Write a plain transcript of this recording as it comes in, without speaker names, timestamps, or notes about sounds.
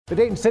The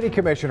Dayton City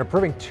Commission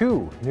approving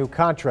 2 new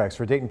contracts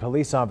for Dayton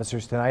police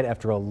officers tonight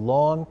after a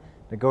long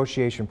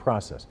negotiation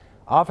process.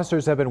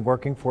 Officers have been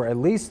working for at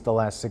least the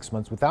last 6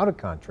 months without a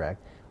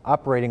contract,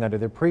 operating under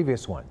their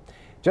previous one.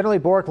 Jenilee,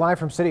 Borek live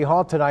from City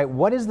Hall tonight.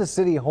 What is the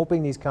city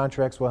hoping these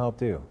contracts will help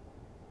do?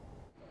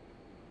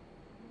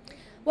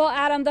 Well,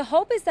 Adam, the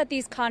hope is that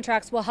these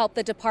contracts will help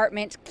the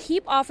department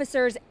keep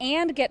officers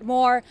and get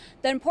more.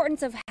 The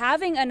importance of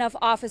having enough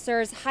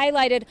officers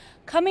highlighted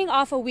coming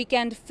off a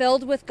weekend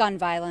filled with gun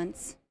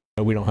violence.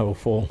 We don't have a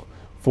full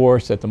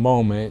force at the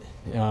moment.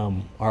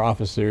 Our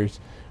officers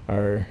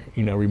are,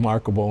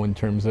 remarkable in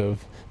terms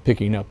of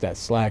picking up that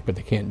slack, but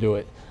they can't do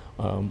it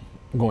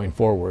going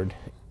forward.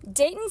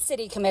 Dayton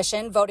City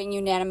Commission voting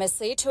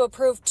unanimously to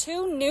approve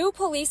 2 new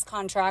police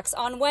contracts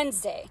on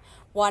Wednesday.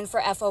 One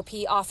for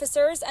FOP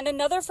officers and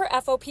another for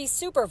FOP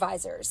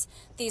supervisors.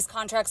 These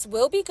contracts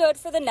will be good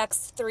for the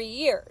next 3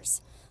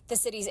 years. The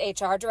city's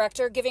HR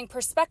director giving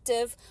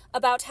perspective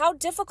about how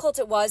difficult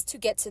it was to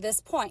get to this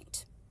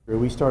point.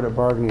 We started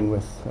bargaining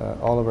with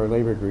all of our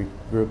labor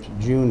groups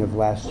June of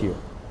last year.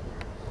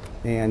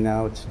 And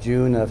now it's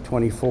June of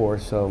 24,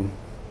 so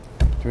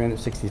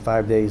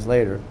 365 days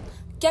later.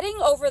 Getting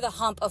over the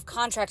hump of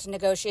contract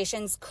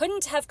negotiations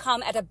couldn't have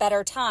come at a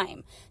better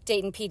time.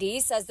 Dayton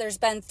PD says there's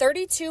been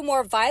 32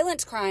 more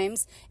violent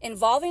crimes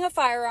involving a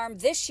firearm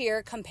this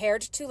year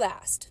compared to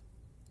last.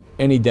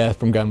 Any death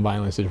from gun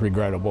violence is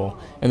regrettable,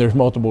 and there's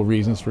multiple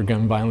reasons for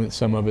gun violence.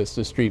 Some of it's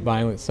the street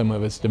violence, some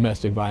of it's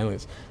domestic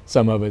violence,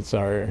 some of it's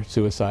our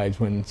suicides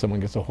when someone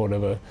gets a hold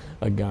of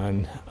a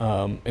gun,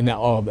 and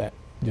now all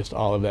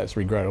of that's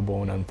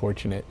regrettable and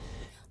unfortunate.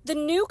 The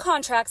new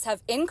contracts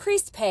have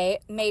increased pay,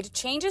 made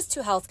changes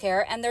to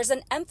healthcare, and there's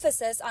an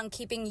emphasis on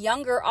keeping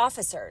younger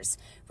officers.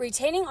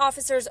 Retaining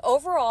officers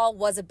overall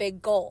was a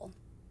big goal.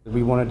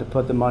 We wanted to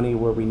put the money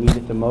where we need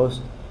it the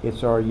most.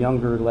 It's our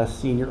younger, less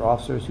senior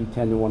officers who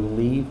tend to want to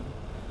leave,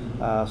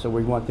 so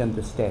we want them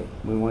to stay.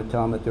 We want to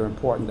tell them that they're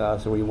important to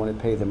us, so we want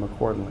to pay them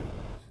accordingly.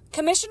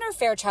 Commissioner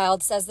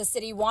Fairchild says the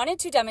city wanted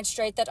to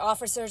demonstrate that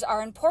officers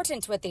are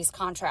important with these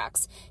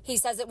contracts. He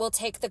says it will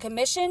take the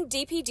commission,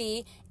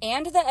 DPD,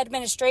 and the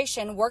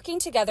administration working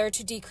together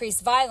to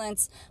decrease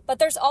violence, but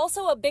there's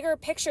also a bigger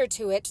picture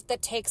to it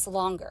that takes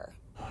longer.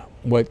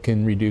 What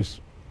can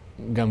reduce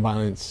gun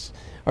violence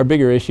are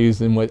bigger issues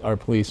than what our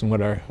police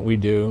and we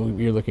do.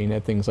 You're looking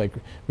at things like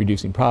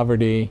reducing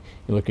poverty,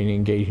 you're looking at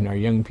engaging our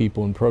young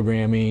people in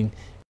programming.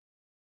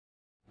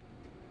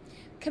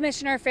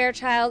 Commissioner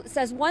Fairchild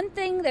says one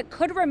thing that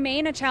could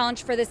remain a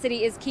challenge for the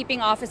city is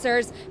keeping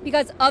officers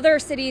because other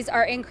cities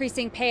are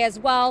increasing pay as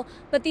well,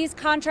 but these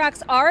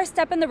contracts are a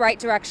step in the right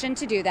direction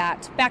to do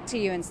that. Back to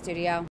you in studio.